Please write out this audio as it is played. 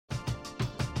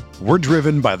We're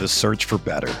driven by the search for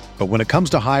better. But when it comes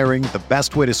to hiring, the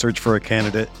best way to search for a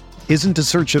candidate isn't to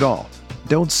search at all.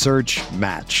 Don't search,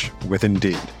 match with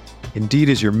Indeed. Indeed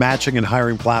is your matching and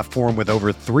hiring platform with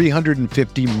over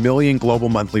 350 million global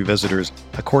monthly visitors,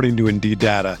 according to Indeed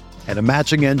data, and a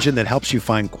matching engine that helps you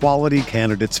find quality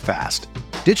candidates fast.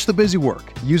 Ditch the busy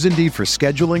work. Use Indeed for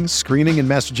scheduling, screening, and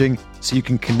messaging so you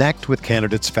can connect with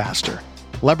candidates faster.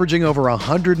 Leveraging over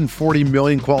 140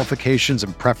 million qualifications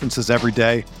and preferences every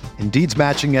day, Indeed's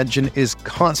matching engine is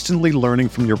constantly learning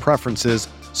from your preferences,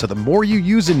 so the more you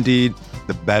use Indeed,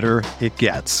 the better it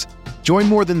gets. Join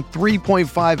more than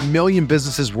 3.5 million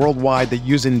businesses worldwide that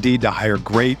use Indeed to hire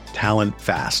great talent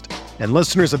fast. And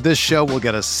listeners of this show will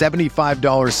get a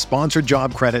 $75 sponsored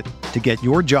job credit to get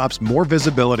your jobs more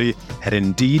visibility at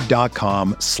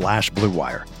Indeed.com/Blue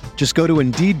Wire. Just go to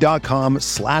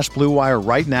Indeed.com/Blue Wire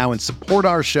right now and support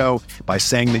our show by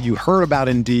saying that you heard about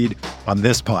Indeed on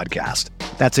this podcast.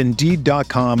 That's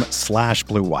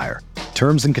Indeed.com/Blue Wire.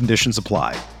 Terms and conditions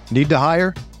apply. Need to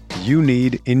hire? You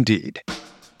need Indeed.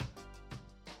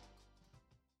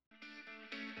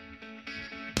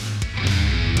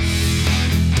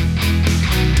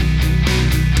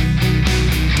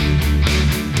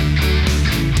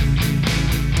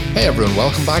 Hey everyone,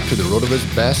 welcome back to the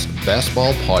RotoViz Best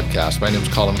Ball Podcast. My name is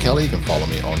Colin Kelly. You can follow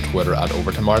me on Twitter at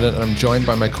Overtime Ireland, and I'm joined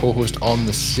by my co-host on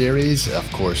the series.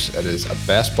 Of course, it is a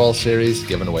best ball series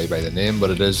given away by the name,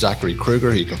 but it is Zachary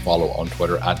Kruger, who you can follow on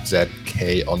Twitter at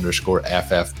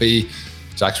ZK_FFB.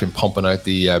 Zach's been pumping out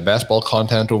the best ball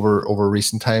content over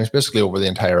recent times, basically over the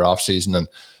entire off season, and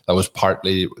that was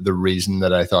partly the reason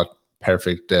that I thought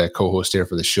perfect co-host here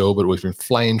for the show. But we've been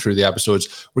flying through the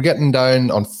episodes. We're getting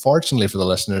down, unfortunately for the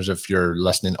listeners, if you're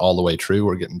listening all the way through,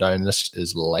 we're getting down. This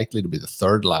is likely to be the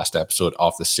third last episode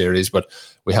of the series, but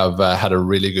we have had a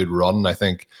really good run. I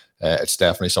think it's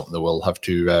definitely something that we'll have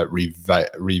to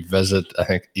revisit, I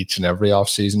think, each and every off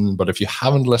season. But if you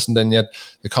haven't listened in yet,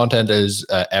 the content is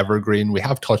evergreen. We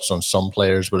have touched on some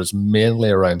players, but it's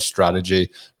mainly around strategy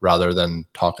rather than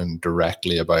talking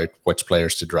directly about which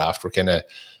players to draft. We're kind of,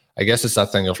 I guess it's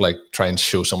that thing of like trying to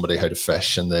show somebody how to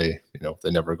fish and they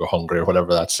never go hungry or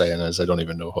whatever that saying is. I don't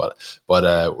even know what,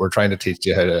 but we're trying to teach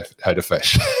you how to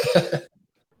fish.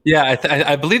 Yeah,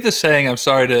 I believe the saying, I'm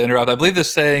sorry to interrupt, I believe the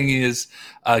saying is,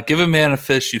 give a man a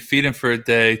fish, you feed him for a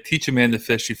day, teach a man to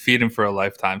fish, you feed him for a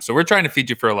lifetime. So we're trying to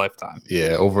feed you for a lifetime.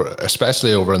 Yeah,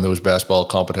 especially over in those best ball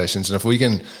competitions. And if we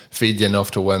can feed you enough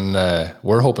to win,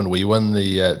 we're hoping we win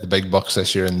the big bucks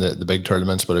this year in the big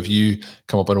tournaments. But if you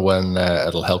come up and win,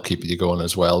 it'll help keep you going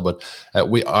as well. But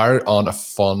we are on a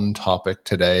fun topic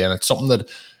today, and it's something that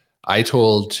I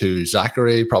told to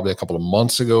Zachary probably a couple of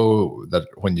months ago, that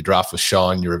when you draft with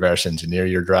Sean, you reverse engineer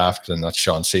your draft, and that's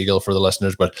Sean Siegel for the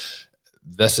listeners. But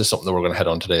this is something that we're going to hit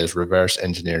on today, is reverse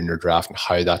engineering your draft and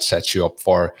how that sets you up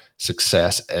for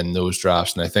success in those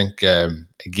drafts. And I think,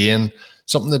 again,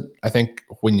 something that I think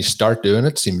when you start doing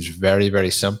it seems very,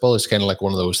 very simple. It's kind of like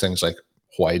one of those things like,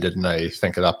 why didn't I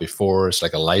think of that before? It's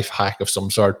like a life hack of some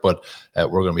sort, but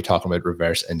we're going to be talking about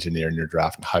reverse engineering your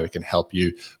draft and how it can help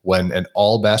you win in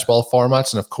all best ball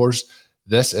formats. And of course,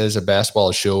 this is a best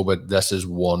ball show, but this is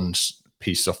one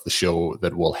piece of the show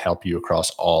that will help you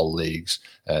across all leagues.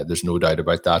 There's no doubt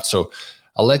about that. So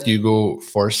I'll let you go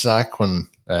first, Zach, when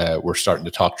we're starting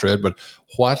to talk through it. But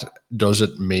what does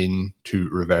it mean to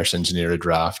reverse engineer a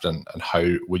draft, and how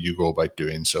would you go about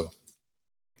doing so?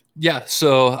 Yeah,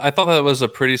 so I thought that was a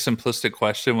pretty simplistic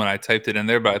question when I typed it in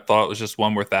there, but I thought it was just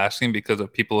one worth asking because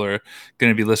if people are going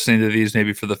to be listening to these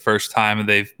maybe for the first time and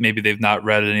they've not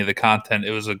read any of the content,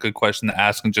 it was a good question to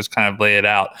ask and just kind of lay it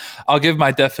out. I'll give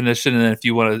my definition, and if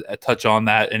you want to touch on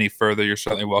that any further, you're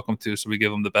certainly welcome to, so we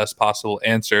give them the best possible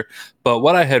answer. But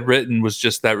what I had written was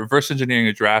just that reverse engineering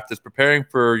a draft is preparing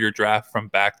for your draft from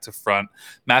back to front,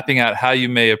 mapping out how you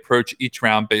may approach each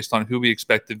round based on who we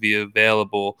expect to be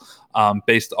available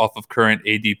based off of current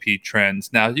ADP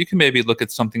trends. Now, you can maybe look at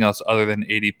something else other than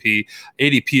ADP.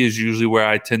 ADP is usually where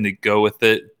I tend to go with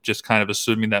it, just kind of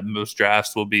assuming that most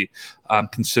drafts will be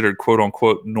considered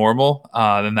quote-unquote normal,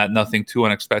 and that nothing too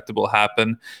unexpected will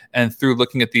happen. And through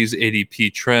looking at these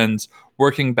ADP trends,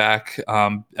 working back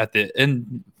at the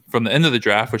end, from the end of the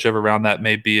draft, whichever round that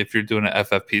may be, if you're doing an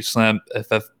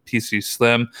FFPC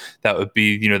Slim, that would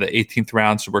be, the 18th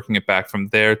round. So working it back from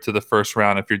there to the first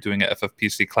round. If you're doing an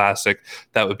FFPC Classic,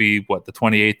 that would be the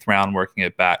 28th round, working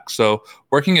it back. So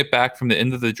working it back from the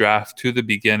end of the draft to the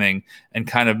beginning and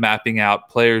kind of mapping out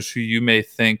players who you may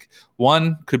think,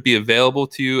 one, could be available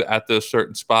to you at those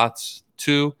certain spots,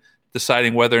 two,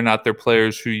 deciding whether or not they're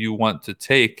players who you want to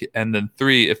take, and then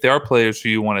three, if they are players who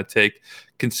you want to take,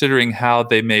 considering how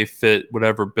they may fit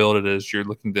whatever build it is you're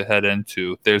looking to head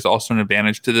into. There's also an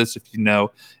advantage to this if you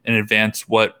know in advance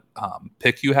what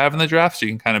pick you have in the draft, so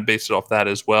you can kind of base it off that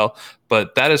as well.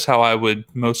 But that is how I would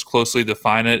most closely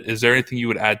define it. Is there anything you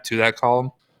would add to that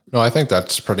column? No, I think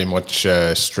that's pretty much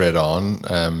straight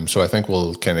on. So I think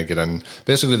we'll kind of get in.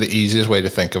 Basically, the easiest way to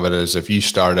think of it is if you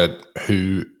started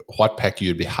what pick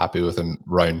you'd be happy with in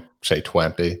round, say,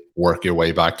 20, work your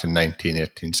way back to 19,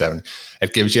 18, 17.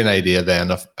 It gives you an idea then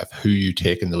of who you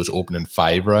take in those opening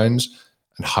 5 rounds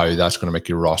and how that's going to make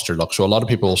your roster look. So a lot of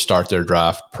people will start their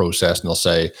draft process and they'll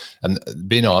say, and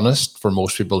being honest, for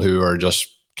most people who are just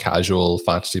casual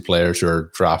fantasy players who are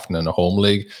drafting in a home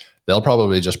league, they'll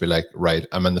probably just be like, right,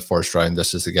 I'm in the first round.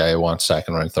 This is the guy I want,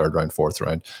 second round, third round, fourth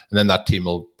round. And then that team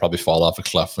will probably fall off a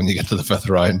cliff when you get to the 5th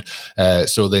round.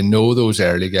 So they know those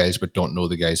early guys, but don't know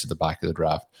the guys at the back of the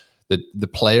draft. The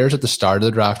players at the start of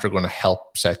the draft are going to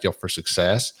help set you up for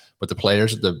success, but the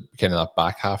players at the kind of that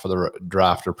back half of the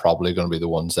draft are probably going to be the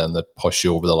ones then that push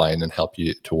you over the line and help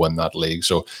you to win that league.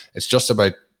 So it's just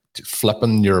about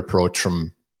flipping your approach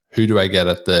from who do I get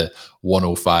at the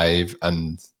 105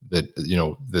 and the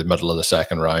middle of the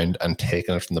 2nd round and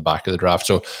taking it from the back of the draft.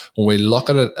 So when we look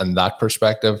at it in that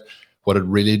perspective, what it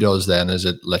really does then is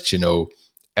it lets you know,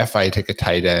 if I take a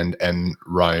tight end in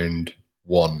round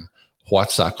 1,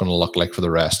 what's that going to look like for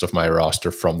the rest of my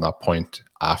roster from that point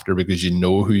after, because you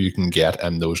know who you can get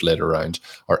in those later rounds.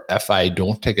 Or if I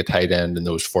don't take a tight end in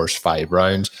those first 5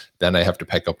 rounds, then I have to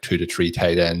pick up 2 to 3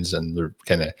 tight ends and they're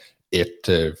kind of 8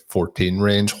 to 14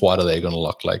 range. What are they going to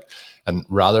look like? And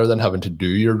rather than having to do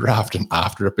your draft and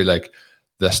after it be like,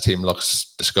 this team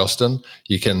looks disgusting,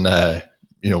 you can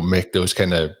make those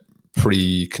kind of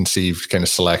preconceived kind of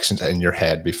selections in your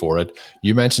head before it.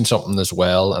 You mentioned something as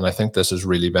well, and I think this is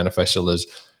really beneficial, is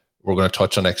we're going to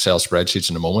touch on Excel spreadsheets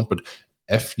in a moment, but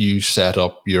if you set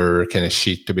up your kind of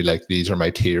sheet to be like, these are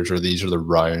my tiers or these are the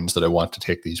rounds that I want to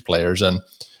take these players in,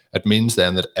 it means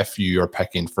then that if you are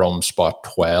picking from spot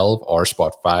 12 or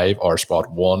spot 5 or spot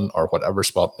 1 or whatever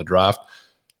spot in the draft,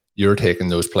 you're taking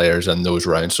those players in those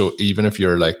rounds. So even if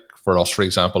you're like, for us, for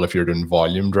example, if you're doing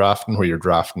volume drafting where you're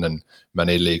drafting in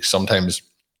many leagues, sometimes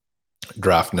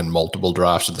drafting in multiple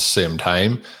drafts at the same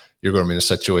time, you're going to be in a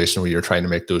situation where you're trying to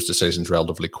make those decisions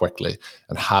relatively quickly,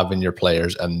 and having your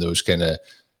players in those kind of,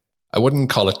 I wouldn't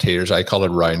call it tiers, I call it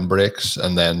round breaks.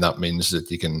 And then that means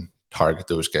that you can target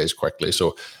those guys quickly.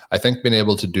 So I think being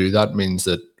able to do that means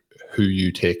that who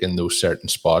you take in those certain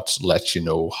spots lets you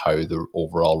know how the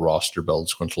overall roster build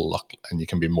is going to look, and you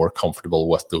can be more comfortable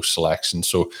with those selections.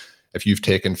 So if you've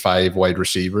taken 5 wide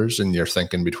receivers and you're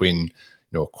thinking between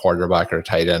a quarterback or a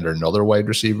tight end or another wide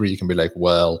receiver, you can be like,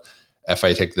 well, if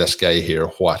I take this guy here,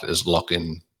 what is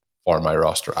looking for my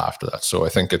roster after that? So I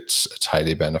think it's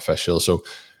highly beneficial. So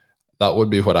that would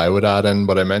be what I would add in.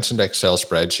 But I mentioned Excel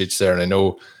spreadsheets there, and I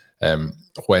know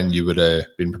when you would have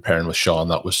been preparing with Sean,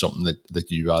 that was something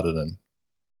that you added in.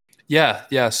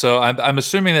 Yeah. So I'm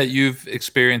assuming that you've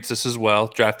experienced this as well,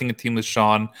 drafting a team with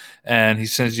Sean, and he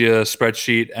sends you a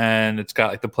spreadsheet and it's got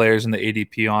like the players and the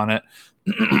ADP on it.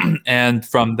 And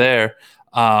from there,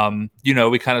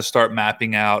 we kind of start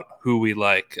mapping out who we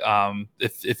like.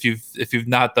 If you've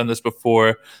not done this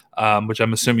before, which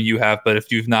I'm assuming you have, but if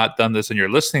you've not done this and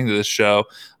you're listening to this show,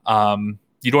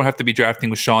 you don't have to be drafting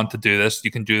with Sean to do this.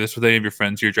 You can do this with any of your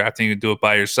friends. You're drafting, you can do it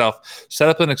by yourself. Set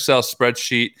up an Excel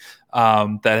spreadsheet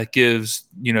that gives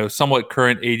somewhat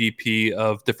current ADP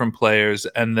of different players,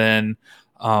 and then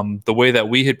the way that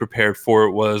we had prepared for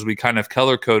it was we kind of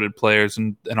color-coded players,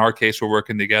 and in our case, we're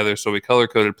working together, so we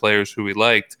color-coded players who we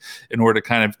liked in order to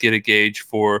kind of get a gauge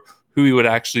for who we would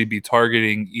actually be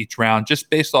targeting each round, just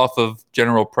based off of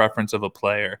general preference of a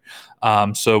player.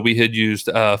 So we had used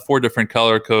 4 different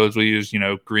color codes. We used,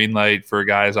 green light for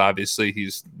guys. Obviously,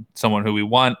 he's someone who we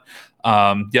want.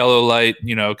 Yellow light,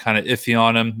 kind of iffy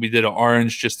on him. We did an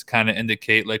orange just to kind of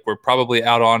indicate like we're probably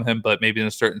out on him, but maybe in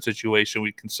a certain situation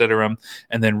we consider him.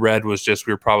 And then red was just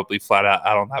we were probably flat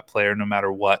out on that player no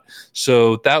matter what.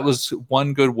 So that was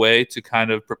one good way to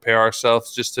kind of prepare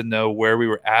ourselves, just to know where we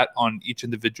were at on each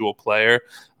individual player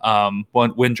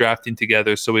when drafting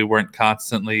together, so we weren't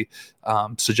constantly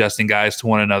suggesting guys to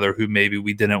one another who maybe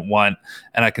we didn't want.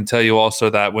 And I can tell you also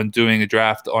that when doing a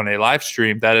draft on a live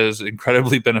stream, that is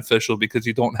incredibly beneficial, because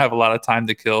you don't have a lot of time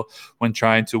to kill when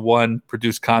trying to, one,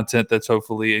 produce content that's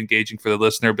hopefully engaging for the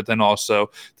listener, but then also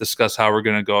discuss how we're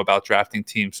going to go about drafting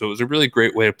teams. So it was a really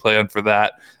great way to play on for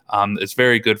that. It's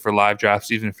very good for live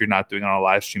drafts. Even if you're not doing it on a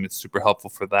live stream, it's super helpful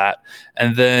for that.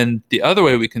 And then the other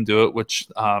way we can do it, which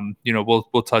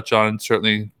we'll touch on,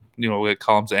 certainly we'll get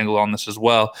Colum's angle on this as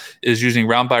well, is using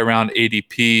round by round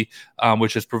ADP,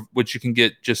 which you can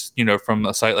get just, from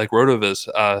a site like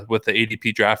RotoViz. With the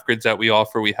ADP draft grids that we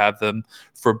offer, we have them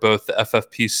for both the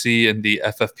FFPC and the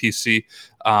FFPC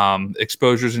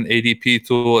exposures and ADP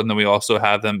tool. And then we also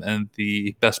have them in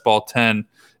the Best Ball 10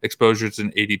 exposures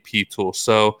and ADP tool.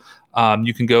 So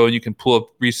you can go and you can pull up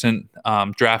recent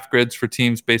draft grids for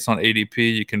teams based on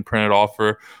ADP. You can print it off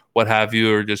or what have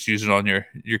you, or just use it on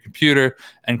your computer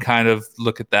and kind of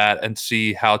look at that and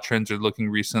see how trends are looking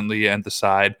recently and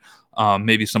decide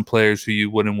maybe some players who you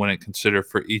wouldn't consider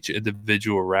for each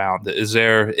individual round. Is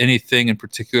there anything in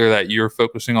particular that you're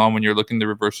focusing on when you're looking to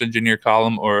reverse engineer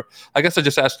Column? Or I guess I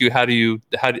just ask you, how do you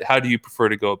prefer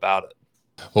to go about it?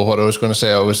 Well, what I was going to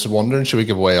say, I was wondering, should we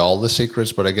give away all the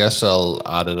secrets? But I guess I'll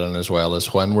add it in as well,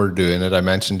 as when we're doing it. I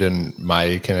mentioned in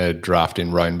my kind of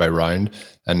drafting round by round,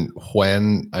 and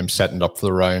when I'm setting up for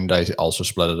the round, I also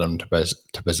split it into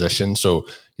position. So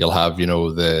you'll have,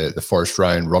 the first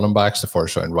round running backs, the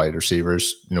first round wide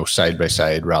receivers, side by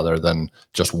side rather than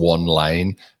just one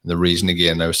line. And the reason,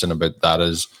 again, I was saying about that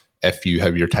is, if you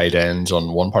have your tight ends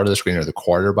on one part of the screen or the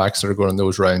quarterbacks that are going in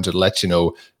those rounds, it lets you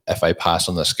know, if I pass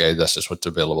on this guy, this is what's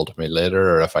available to me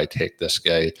later, or if I take this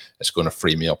guy, it's going to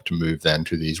free me up to move then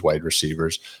to these wide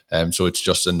receivers. So it's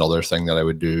just another thing that I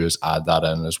would do, is add that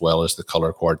in, as well as the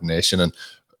color coordination. And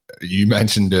you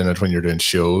mentioned doing it when you're doing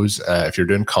shows. If you're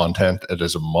doing content, it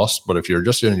is a must. But if you're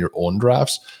just doing your own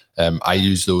drafts, I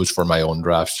use those for my own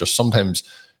drafts. Just sometimes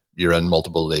you're in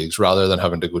multiple leagues, rather than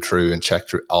having to go through and check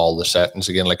through all the settings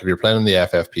again. Like if you're playing in the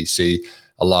FFPC,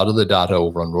 a lot of the data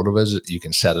over on RotoViz, you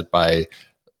can set it by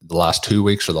the last 2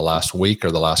 weeks or the last week or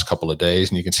the last couple of days,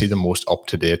 and you can see the most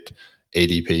up-to-date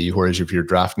ADP. Whereas if you're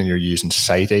drafting and you're using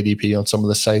site ADP on some of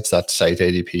the sites, that site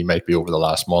ADP might be over the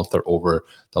last month or over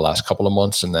the last couple of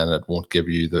months, and then it won't give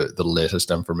you the latest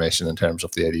information in terms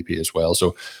of the ADP as well.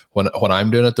 So when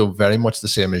I'm doing it, though, very much the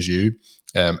same as you.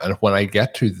 And when I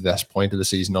get to this point of the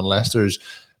season, unless there's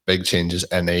big changes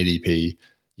in ADP,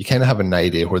 you kind of have an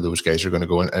idea where those guys are going to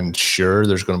go. And sure,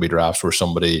 there's going to be drafts where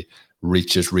somebody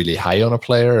reaches really high on a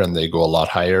player and they go a lot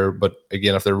higher. But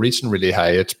again, if they're reaching really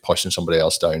high, it's pushing somebody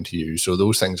else down to you. So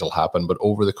those things will happen. But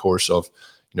over the course of,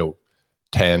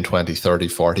 10, 20, 30,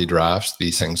 40 drafts,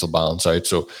 these things will balance out.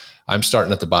 So I'm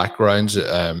starting at the backgrounds.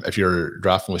 If you're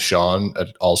drafting with Sean,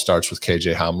 it all starts with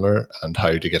KJ Hamler and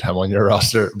how to get him on your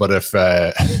roster. But if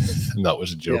and that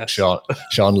was a joke, yes.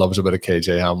 Sean loves a bit of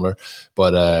KJ Hamler.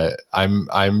 But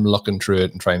I'm looking through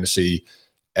it and trying to see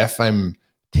if I'm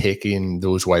taking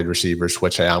those wide receivers,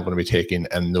 which I am going to be taking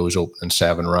in those opening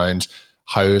 7 rounds.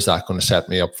 How is that going to set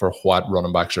me up for what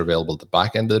running backs are available at the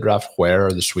back end of the draft? Where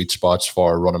are the sweet spots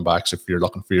for running backs? If you're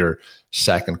looking for your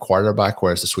second quarterback,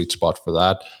 where's the sweet spot for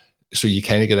that? So you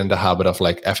kind of get into habit of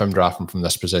like, if I'm drafting from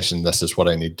this position, this is what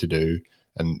I need to do.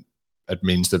 And it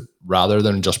means that rather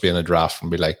than just being a draft and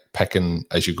be like picking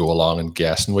as you go along and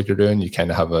guessing what you're doing, you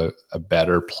kind of have a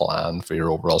better plan for your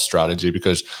overall strategy,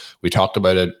 because we talked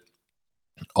about it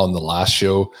on the last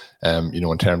show,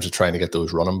 in terms of trying to get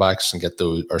those running backs and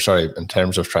in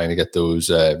terms of trying to get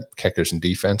those kickers and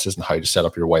defenses and how to set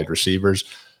up your wide receivers.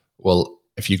 Well,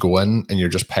 if you go in and you're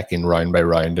just picking round by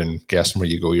round and guessing where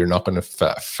you go, you're not going to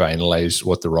finalize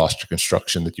what the roster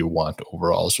construction that you want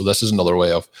overall. So this is another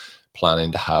way of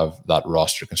planning to have that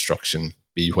roster construction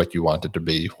be what you want it to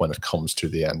be when it comes to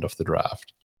the end of the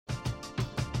draft.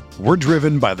 We're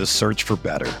driven by the search for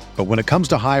better. But when it comes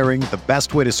to hiring, the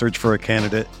best way to search for a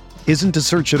candidate isn't to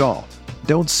search at all.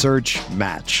 Don't search,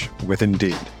 match with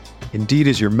Indeed. Indeed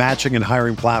is your matching and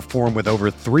hiring platform with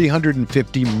over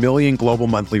 350 million global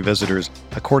monthly visitors,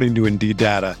 according to Indeed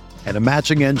data, and a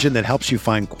matching engine that helps you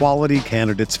find quality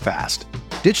candidates fast.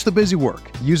 Ditch the busy work.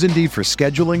 Use Indeed for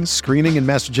scheduling, screening, and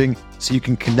messaging so you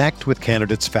can connect with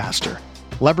candidates faster.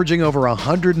 Leveraging over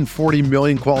 140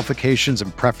 million qualifications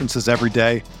and preferences every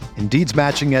day, Indeed's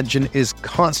matching engine is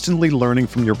constantly learning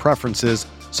from your preferences,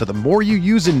 so the more you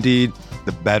use Indeed,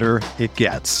 the better it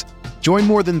gets. Join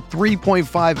more than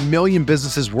 3.5 million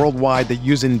businesses worldwide that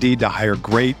use Indeed to hire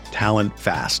great talent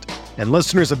fast. And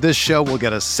listeners of this show will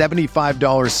get a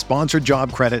 $75 sponsored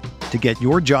job credit to get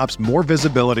your jobs more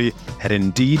visibility at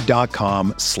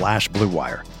Indeed.com/Blue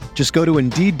Wire. Just go to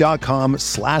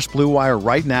Indeed.com/Blue Wire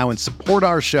right now and support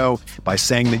our show by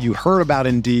saying that you heard about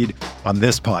Indeed on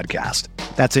this podcast.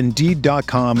 That's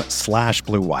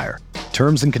Indeed.com/Blue Wire.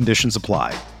 Terms and conditions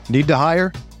apply. Need to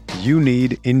hire? You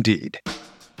need Indeed.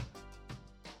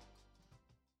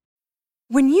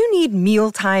 When you need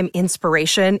mealtime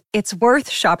inspiration, it's worth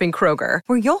shopping Kroger,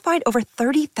 where you'll find over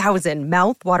 30,000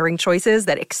 mouth-watering choices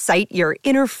that excite your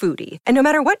inner foodie. And no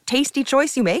matter what tasty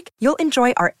choice you make, you'll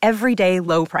enjoy our everyday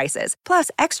low prices, plus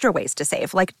extra ways to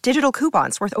save, like digital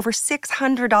coupons worth over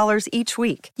 $600 each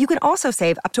week. You can also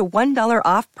save up to $1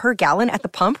 off per gallon at the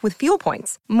pump with fuel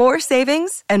points. More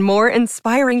savings and more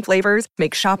inspiring flavors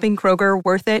make shopping Kroger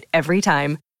worth it every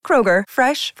time. Kroger,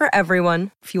 fresh for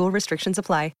everyone. Fuel restrictions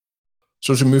apply.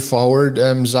 So as we move forward,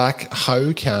 Zach,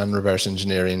 how can reverse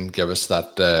engineering give us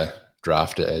that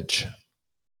draft edge?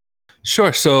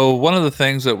 Sure. So one of the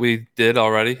things that we did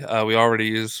already, we already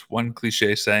used one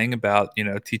cliche saying about, give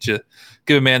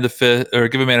a man a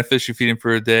fish, you feed him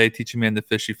for a day, teach a man to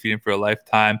fish, you feed him for a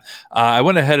lifetime. I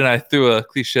went ahead and I threw a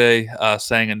cliche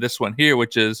saying in this one here,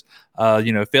 which is,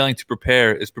 failing to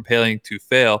prepare is preparing to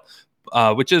fail.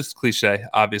 Which is cliche.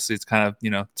 Obviously, it's kind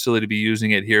of, silly to be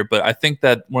using it here. But I think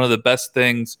that one of the best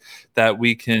things that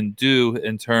we can do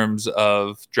in terms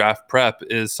of draft prep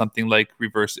is something like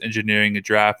reverse engineering a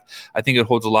draft. I think it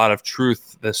holds a lot of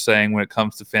truth, this saying, when it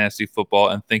comes to fantasy football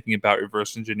and thinking about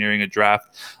reverse engineering a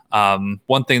draft.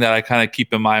 One thing that I kind of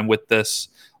keep in mind with this,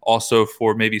 also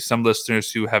for maybe some listeners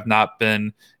who have not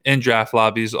been in draft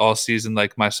lobbies all season,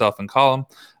 like myself and Colin,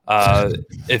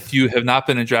 if you have not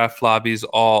been in draft lobbies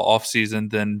all off season,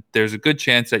 then there's a good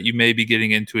chance that you may be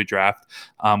getting into a draft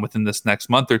within this next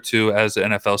month or two as the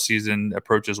NFL season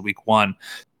approaches week 1.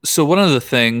 So one of the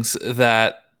things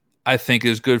that I think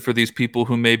is good for these people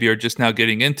who maybe are just now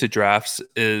getting into drafts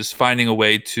is finding a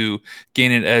way to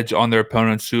gain an edge on their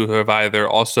opponents who have either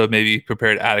also maybe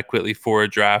prepared adequately for a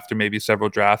draft or maybe several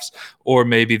drafts, or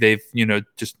maybe they've,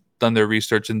 just done their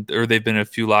research or they've been in a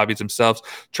few lobbies themselves,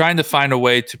 trying to find a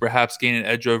way to perhaps gain an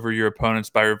edge over your opponents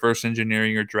by reverse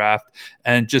engineering your draft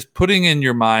and just putting in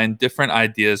your mind different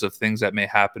ideas of things that may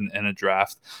happen in a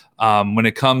draft. When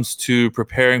it comes to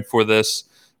preparing for this,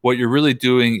 what you're really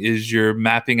doing is you're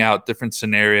mapping out different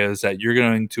scenarios that you're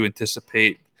going to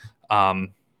anticipate to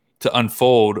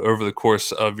unfold over the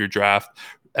course of your draft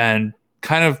and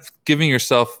kind of giving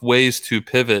yourself ways to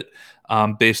pivot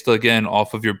based, again,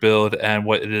 off of your build and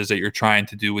what it is that you're trying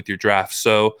to do with your draft.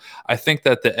 So I think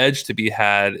that the edge to be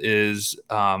had is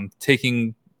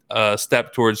taking a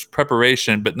step towards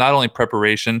preparation, but not only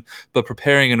preparation, but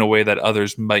preparing in a way that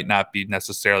others might not be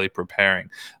necessarily preparing.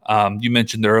 You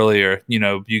mentioned earlier,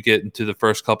 you get into the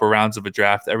first couple rounds of a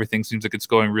draft, everything seems like it's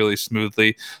going really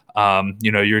smoothly.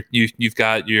 You've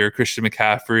got your Christian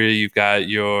McCaffrey, you've got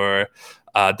your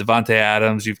Devontae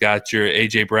Adams, you've got your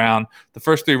AJ Brown. The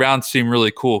first 3 rounds seem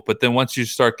really cool, but then once you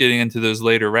start getting into those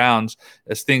later rounds,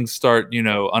 as things start,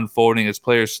 unfolding, as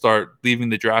players start leaving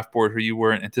the draft board who you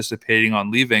weren't anticipating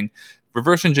on leaving,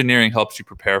 reverse engineering helps you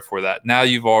prepare for that. Now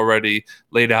you've already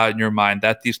laid out in your mind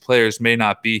that these players may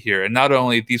not be here. And not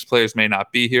only these players may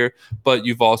not be here, but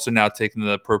you've also now taken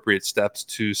the appropriate steps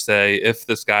to say, if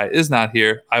this guy is not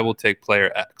here, I will take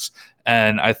player X.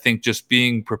 And I think just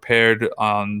being prepared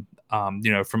on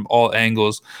from all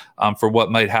angles for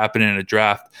what might happen in a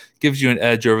draft gives you an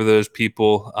edge over those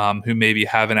people who maybe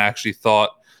haven't actually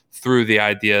thought through the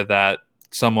idea that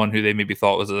someone who they maybe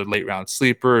thought was a late round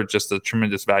sleeper or just a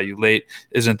tremendous value late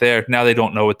isn't there. Now they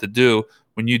don't know what to do.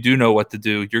 When you do know what to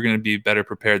do, you're going to be better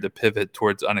prepared to pivot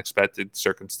towards unexpected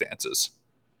circumstances.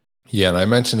 Yeah, and I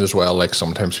mentioned as well, like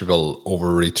sometimes people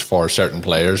overreach for certain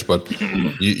players, but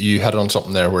you had on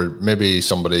something there where maybe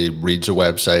somebody reads a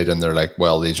website and they're like,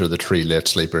 well, these are the 3 late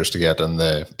sleepers to get in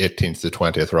the 18th to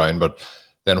 20th round. But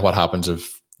then what happens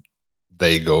if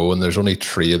they go and there's only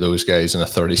 3 of those guys in a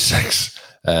 36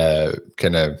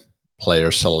 kind of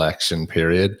player selection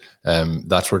period?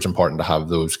 That's where it's important to have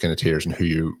those kind of tiers and who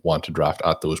you want to draft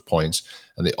at those points.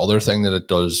 And the other thing that it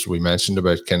does, we mentioned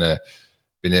about kind of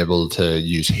being able to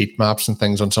use heat maps and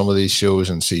things on some of these shows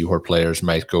and see where players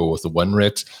might go with the win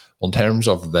rates. Well, in terms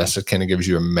of this, it kind of gives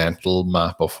you a mental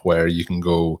map of where you can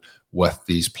go with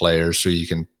these players, so you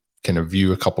can kind of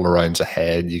view a couple of rounds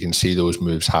ahead. You can see those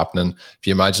moves happening. If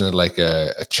you imagine it like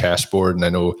a chessboard, and I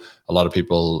know a lot of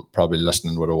people probably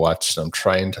listening would have watched, I'm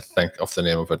trying to think of the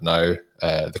name of it now,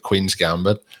 The Queen's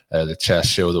Gambit, the chess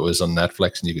show that was on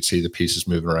Netflix, and you could see the pieces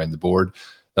moving around the board.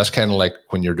 That's kind of like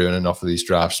when you're doing enough of these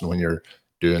drafts and when you're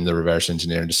doing the reverse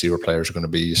engineering to see where players are going to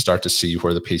be, you start to see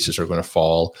where the pieces are going to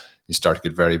fall. You start to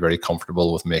get very, very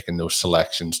comfortable with making those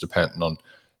selections depending on, it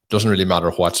doesn't really matter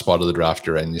what spot of the draft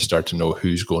you're in, you start to know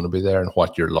who's going to be there and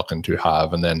what you're looking to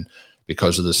have. And then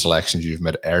because of the selections you've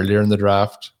made earlier in the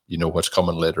draft, you know what's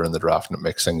coming later in the draft, and it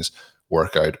makes things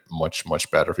work out much,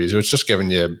 much better for you. So it's just giving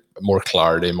you more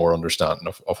clarity, more understanding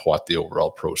of what the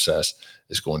overall process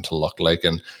is going to look like.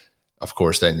 And of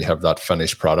course, then you have that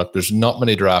finished product. There's not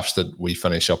many drafts that we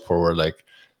finish up where we're like,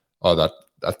 oh, that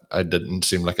I didn't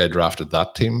seem like I drafted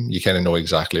that team. You kind of know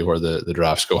exactly where the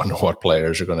draft's going and what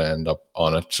players are going to end up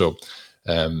on it. So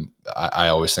I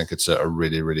always think it's a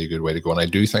really, really good way to go. And I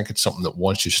do think it's something that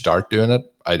once you start doing it,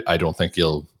 I don't think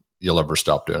you'll ever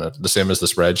stop doing it. The same as the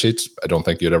spreadsheets. I don't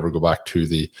think you'd ever go back to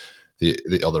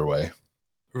the other way.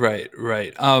 Right.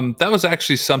 That was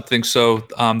actually something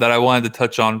that I wanted to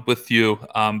touch on with you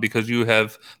because you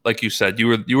have, like you said, you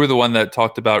were the one that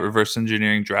talked about reverse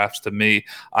engineering drafts to me.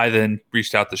 I then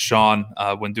reached out to Sean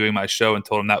when doing my show and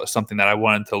told him that was something that I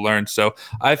wanted to learn. So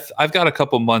I've got a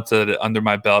couple months under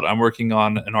my belt. I'm working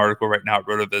on an article right now at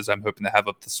RotoViz. I'm hoping to have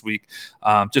up this week,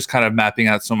 just kind of mapping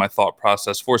out some of my thought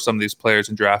process for some of these players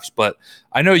and drafts. But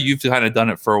I know you've kind of done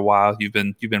it for a while. You've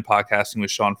been podcasting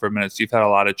with Sean for a minute. So you've had a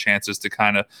lot of chances to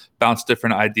kind of bounce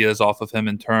different ideas off of him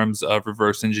in terms of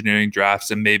reverse engineering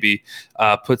drafts and maybe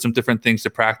put some different things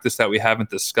to practice that we haven't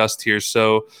discussed here.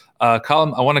 So,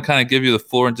 Colin, I want to kind of give you the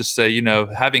floor and just say,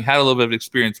 having had a little bit of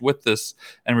experience with this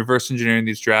and reverse engineering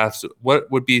these drafts, what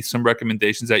would be some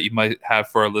recommendations that you might have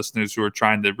for our listeners who are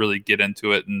trying to really get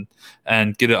into it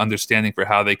and get an understanding for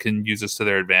how they can use this to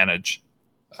their advantage?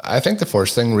 I think the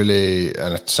first thing really,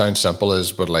 and it sounds simple,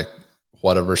 is but like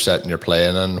whatever setting you're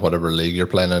playing in, whatever league you're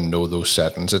playing in, know those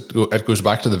settings. It goes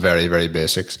back to the very, very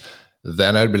basics.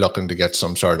 Then I'd be looking to get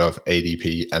some sort of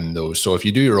ADP in those. So if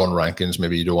you do your own rankings,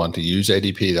 maybe you don't want to use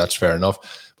ADP, that's fair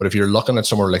enough. But if you're looking at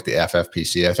somewhere like the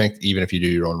FFPC, I think even if you do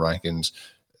your own rankings,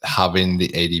 having the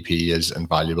ADP is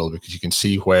invaluable because you can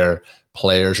see where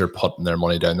players are putting their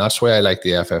money down. That's why I like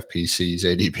the FFPC's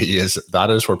ADP, that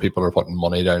is where people are putting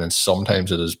money down. And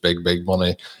sometimes it is big, big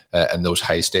money in those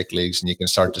high stake leagues. And you can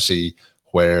start to see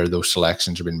where those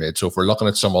selections have been made. So if we're looking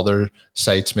at some other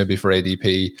sites, maybe for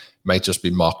ADP, might just be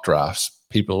mock drafts.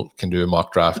 People can do a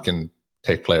mock draft, can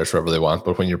take players wherever they want,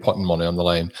 but when you're putting money on the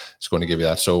line, it's going to give you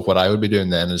that. So what I would be doing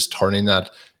then is turning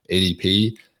that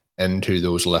ADP into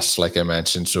those lists, like I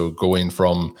mentioned. So going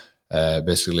from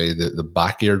basically the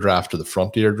back of your draft to the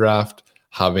front of your draft,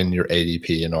 having your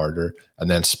ADP in order, and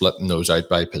then splitting those out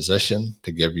by position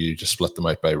to split them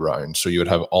out by rounds. So you would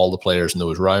have all the players in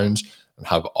those rounds and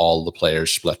have all the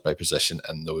players split by position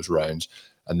in those rounds.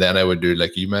 And then I would do,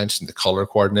 like you mentioned, the color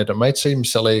coordinate. It might seem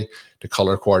silly to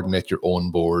color coordinate your own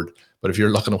board, but if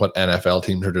you're looking at what NFL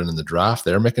teams are doing in the draft,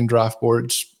 they're making draft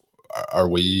boards. Are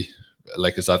we,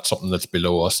 like, is that something that's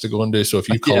below us to go and do? So if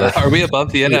you color, are we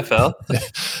above the NFL?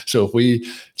 So if we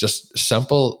just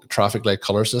simple traffic light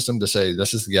color system to say,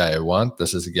 this is the guy I want,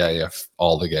 this is the guy, if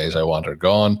all the guys I want are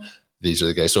gone, these are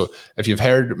the guys. So if you've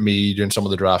heard me doing some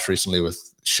of the drafts recently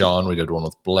with Sean, we did one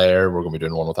with Blair, we're going to be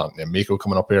doing one with Anthony and Miko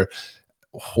coming up here.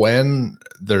 When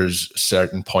there's a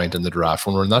certain point in the draft,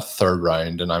 when we're in that third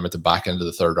round and I'm at the back end of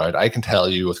the third round, I can tell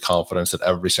you with confidence that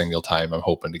every single time I'm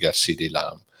hoping to get CeeDee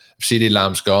Lamb. If CeeDee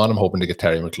Lamb's gone, I'm hoping to get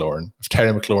Terry McLaurin. If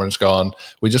Terry McLaurin's gone,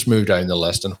 we just move down the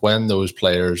list. And when those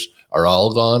players are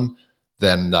all gone,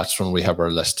 then that's when we have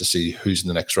our list to see who's in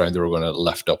the next round that we're going to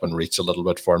lift up and reach a little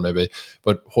bit for maybe.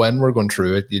 But when we're going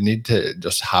through it, you need to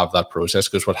just have that process,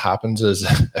 because what happens is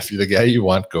if the guy you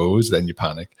want goes, then you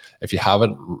panic. If you have it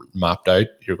mapped out,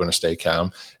 you're going to stay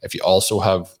calm. If you also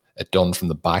have it done from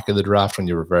the back of the draft when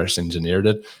you reverse engineered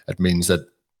it, it means that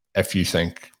if you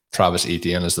think Travis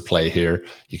Etienne is the play here,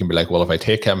 you can be like, well, if I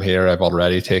take him here, I've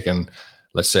already taken,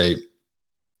 let's say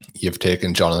you've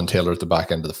taken Jonathan Taylor at the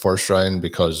back end of the first round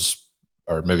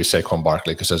or maybe Saquon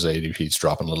Barkley because his ADP is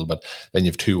dropping a little bit. Then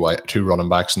you have two running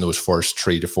backs in those first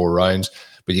 3 to 4 rounds.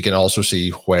 But you can also see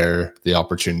where the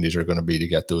opportunities are going to be to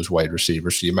get those wide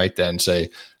receivers. So you might then say,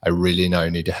 I really now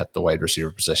need to hit the wide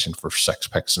receiver position for 6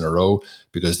 picks in a row,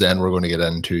 because then we're going to get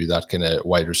into that kind of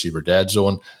wide receiver dead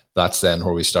zone. That's then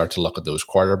where we start to look at those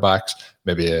quarterbacks,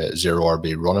 maybe a 0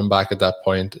 RB running back at that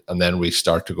point. And then we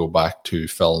start to go back to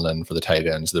filling in for the tight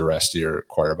ends, the rest of your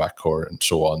quarterback core and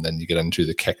so on. Then you get into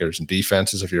the kickers and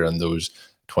defenses if you're in those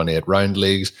 28 round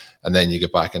leagues. And then you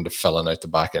get back into filling out the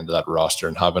back end of that roster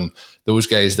and having those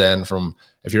guys then from,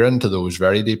 if you're into those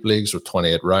very deep leagues with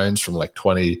 28 rounds from like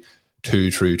 22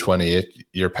 through 28,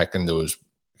 you're picking those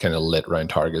kind of late round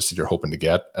targets that you're hoping to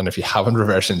get. And if you haven't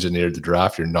reverse engineered the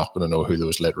draft, you're not going to know who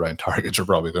those late round targets are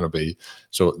probably going to be.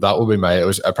 So that would be it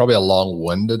was probably a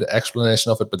long-winded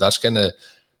explanation of it, but that's kind of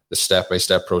the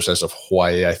step-by-step process of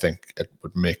why I think it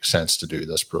would make sense to do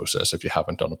this process if you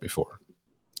haven't done it before.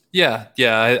 Yeah.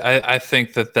 I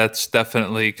think that's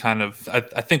definitely kind of,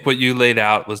 I think what you laid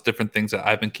out was different things that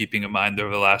I've been keeping in mind over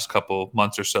the last couple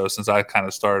months or so since I kind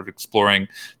of started exploring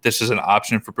this as an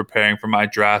option for preparing for my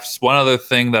drafts. One other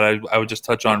thing that I would just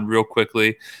touch on real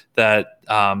quickly that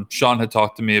Sean had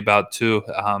talked to me about too,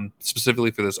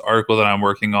 specifically for this article that I'm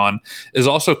working on, is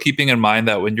also keeping in mind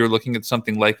that when you're looking at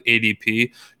something like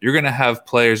ADP, you're going to have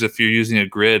players, if you're using a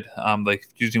grid, like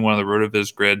using one of the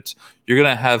RotoViz grids, you're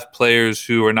going to have players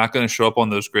who are not going to show up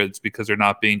on those grids because they're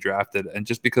not being drafted. And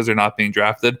just because they're not being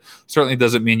drafted certainly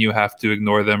doesn't mean you have to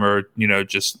ignore them or,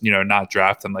 just, not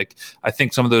draft them. Like, I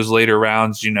think some of those later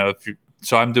rounds,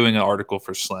 so I'm doing an article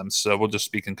for Slims, so we'll just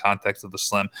speak in context of the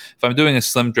Slim. If I'm doing a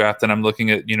Slim draft and I'm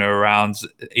looking at, rounds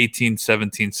 18,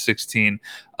 17, 16,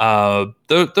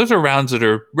 those are rounds that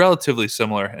are relatively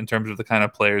similar in terms of the kind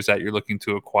of players that you're looking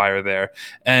to acquire there.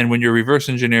 And when you're reverse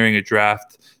engineering a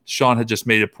draft, Sean had just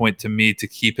made a point to me to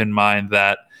keep in mind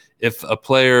that if a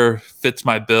player fits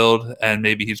my build and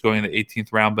maybe he's going in the 18th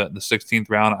round, but in the 16th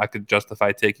round, I could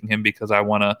justify taking him because I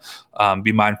want to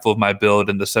be mindful of my build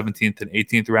in the 17th and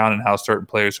 18th round and how certain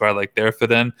players who I like there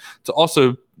fit in, to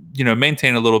also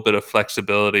maintain a little bit of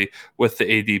flexibility with the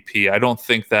ADP. I don't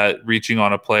think that reaching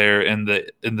on a player in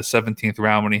the 17th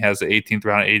round when he has the 18th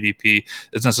round ADP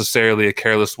is necessarily a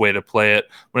careless way to play it,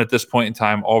 when at this point in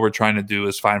time, all we're trying to do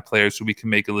is find players who we can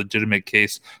make a legitimate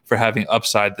case for having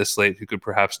upside this late, who could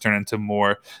perhaps turn into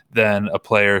more than a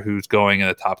player who's going in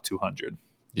the top 200.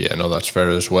 Yeah, no, that's fair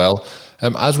as well.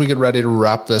 As we get ready to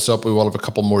wrap this up, we will have a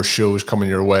couple more shows coming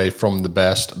your way from the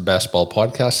Best Ball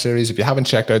podcast series. If you haven't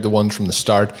checked out the ones from the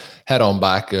start, head on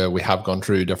back. We have gone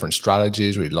through different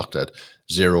strategies. We looked at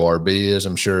zero RB, as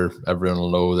I'm sure everyone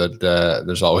will know that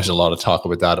there's always a lot of talk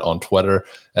about that on Twitter.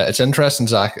 It's interesting,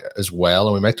 Zach, as well,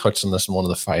 and we might touch on this in one of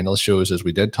the final shows, as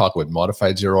we did talk about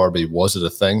modified zero RB. Was it a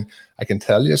thing? I can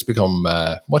tell you it's become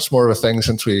much more of a thing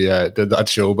since we did that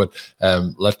show, but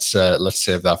let's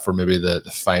save that for maybe the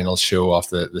final show of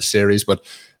the series. But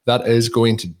that is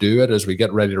going to do it. As we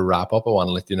get ready to wrap up, I want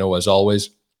to let you know, as always,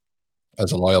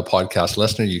 as a loyal podcast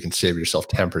listener, you can save yourself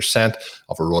 10%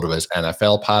 of a RotoViz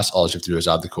NFL pass. All you have to do is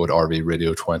add the code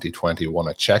RVRadio2021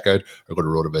 at checkout, or go to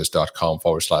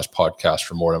rotoviz.com/podcast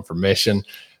for more information.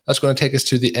 That's going to take us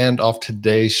to the end of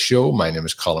today's show. My name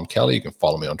is Colin Kelly. You can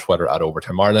follow me on Twitter at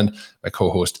Overtime Ireland. My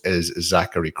co-host is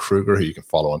Zachary Kruger, who you can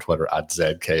follow on Twitter at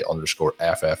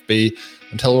ZK_FFB.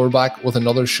 Until we're back with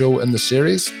another show in the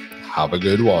series, have a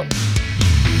good one.